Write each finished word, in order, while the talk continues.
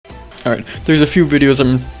Alright, there's a few videos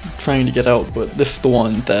I'm trying to get out, but this is the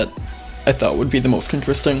one that I thought would be the most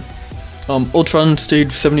interesting. Ultron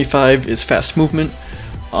stage 75 is fast movement.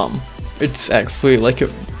 It's actually like a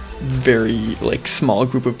very small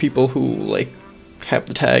group of people who have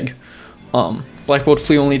the tag. Black Bolt's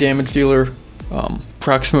the only damage dealer.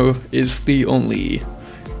 Proxima is the only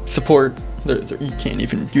support. You can't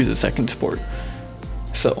even use a second support.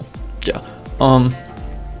 So yeah.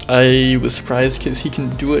 I was surprised because he can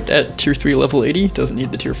do it at tier 3 level 80, doesn't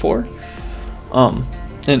need the tier 4.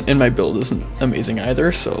 And my build isn't amazing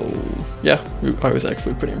either, so yeah, I was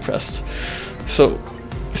actually pretty impressed. So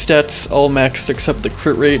stats all maxed except the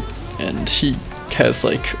crit rate, and he has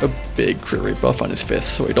a big crit rate buff on his 5th,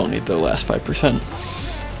 so I don't need the last 5%.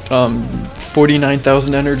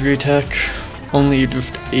 49,000 energy attack, only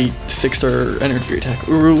just 8 6-star energy attack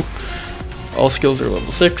Uru. All skills are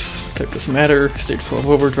level 6, type doesn't matter, stage 12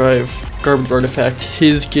 overdrive, garbage artifact.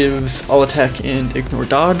 His gives all attack and ignore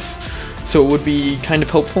dodge, so it would be kind of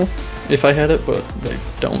helpful if I had it, but I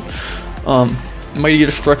don't. Mighty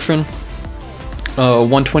Destruction,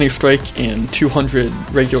 120 strike and 200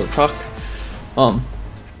 regular proc.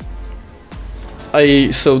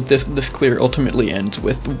 So this clear ultimately ends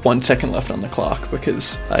with 1 second left on the clock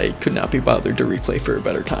because I could not be bothered to replay for a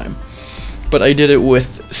better time. But I did it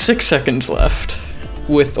with 6 seconds left,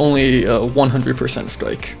 with only 100%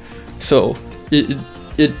 strike. So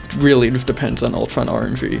it really just depends on Ultron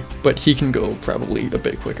RNG, but he can go probably a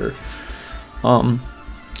bit quicker. I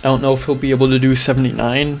don't know if he'll be able to do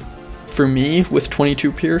 79 for me with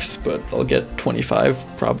 22 Pierce, but I'll get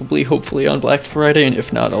 25 probably, hopefully on Black Friday, and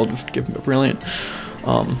if not, I'll just give him a brilliant.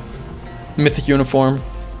 Mythic Uniform,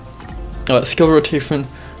 skill rotation.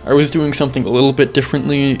 I was doing something a little bit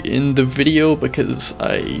differently in the video because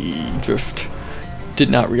I just did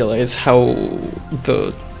not realize how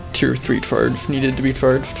the tier 3 charge needed to be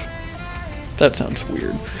charged. That sounds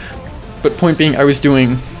weird. But point being, I was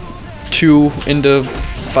doing 2 into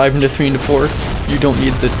 5 into 3 into 4. You don't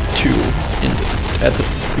need the 2 at the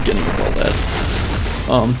beginning of all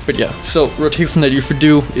that. But yeah, so rotation that you should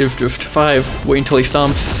do is just 5, wait until he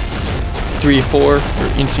stomps, 3, 4, or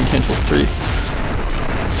instant cancel 3.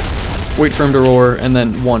 Wait for him to roar, and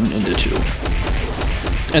then 1 into 2.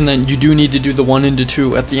 And then you do need to do the 1 into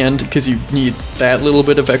 2 at the end, because you need that little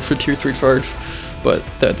bit of extra tier 3 charge, but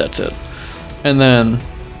that's it. And then,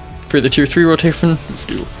 for the tier 3 rotation, let's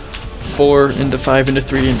do 4 into 5 into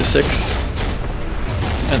 3 into 6,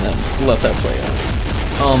 and then let that play out.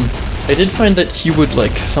 I did find that he would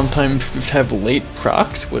sometimes just have late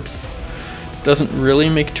procs, which doesn't really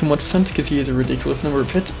make too much sense because he has a ridiculous number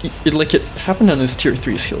of hits. It happened on his tier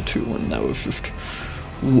 3 skill too, and that was just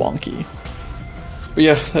wonky. But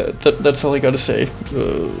yeah, that's all I gotta say.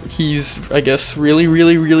 He's, I guess, really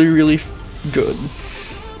good.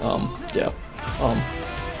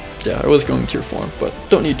 Yeah, I was going tier 4, but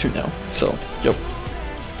don't need to now, so, yep.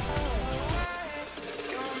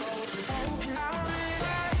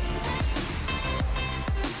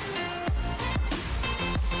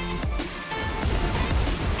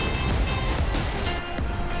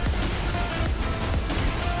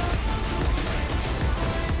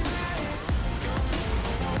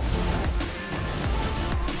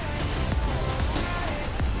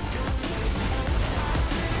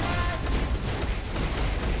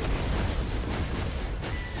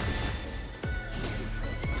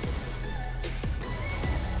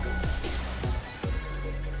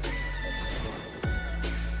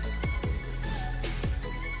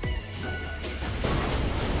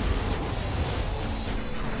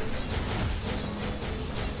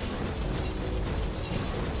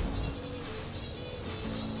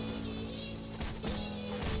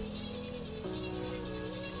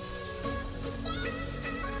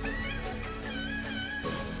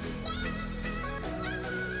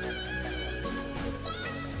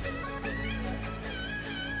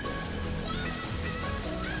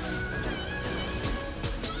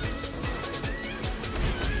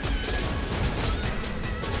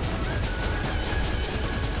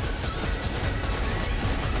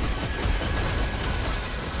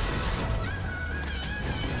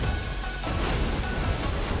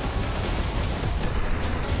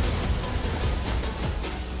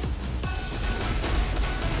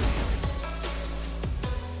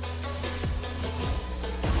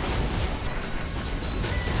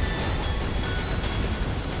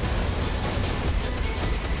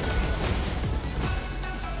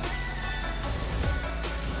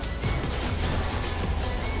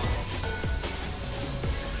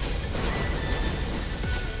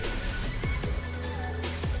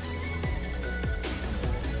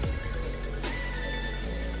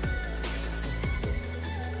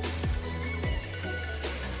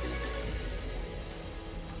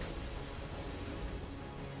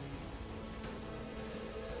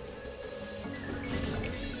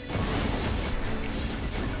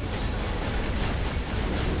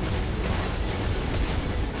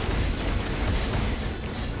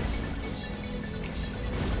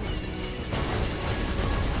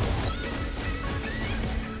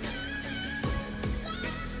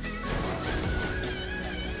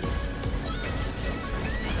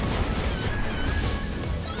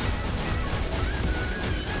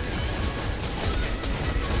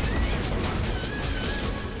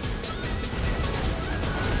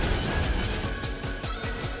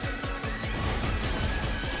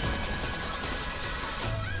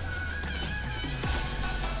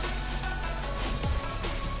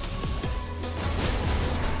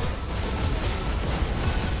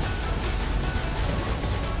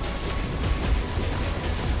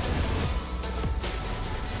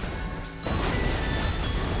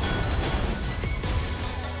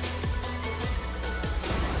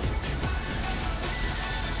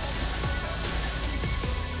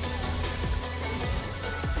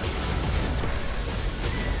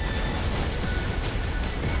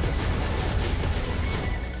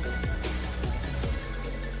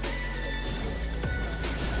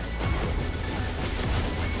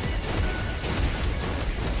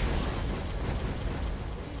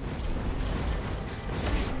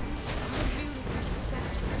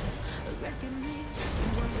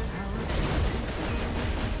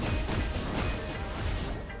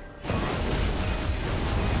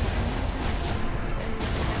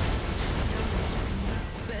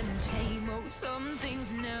 some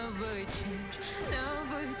things never change,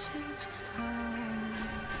 never change.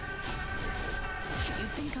 You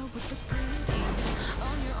think I would look pretty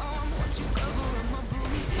on your arm once you cover up my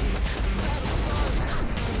bruises and battle scars, but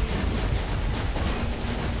it ends the same.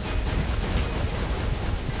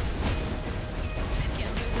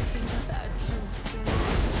 Can't bear the things I've had to face.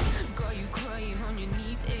 Got you crying on your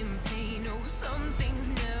knees in pain. Oh, some things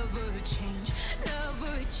never change,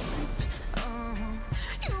 never change.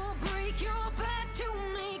 You'll break your back to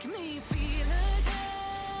make me feel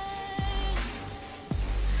again.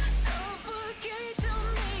 Suffocate to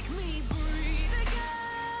make me breathe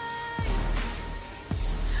again.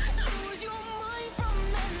 Lose your mind from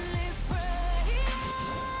endless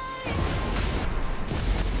pain.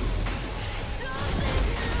 Some things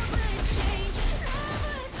never change,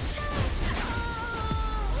 never change.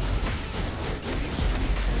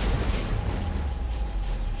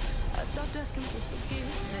 I stopped asking for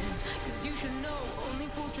forgiveness, 'cause you should know only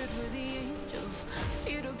fools tread with the angels.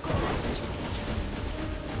 Fear to go.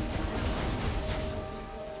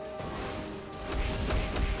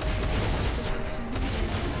 So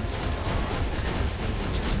save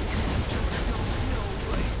your judgment, 'cause you just don't know.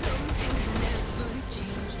 But some things never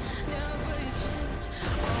change, never change.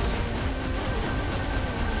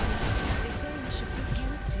 They say I should feel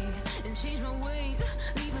guilty and change my ways.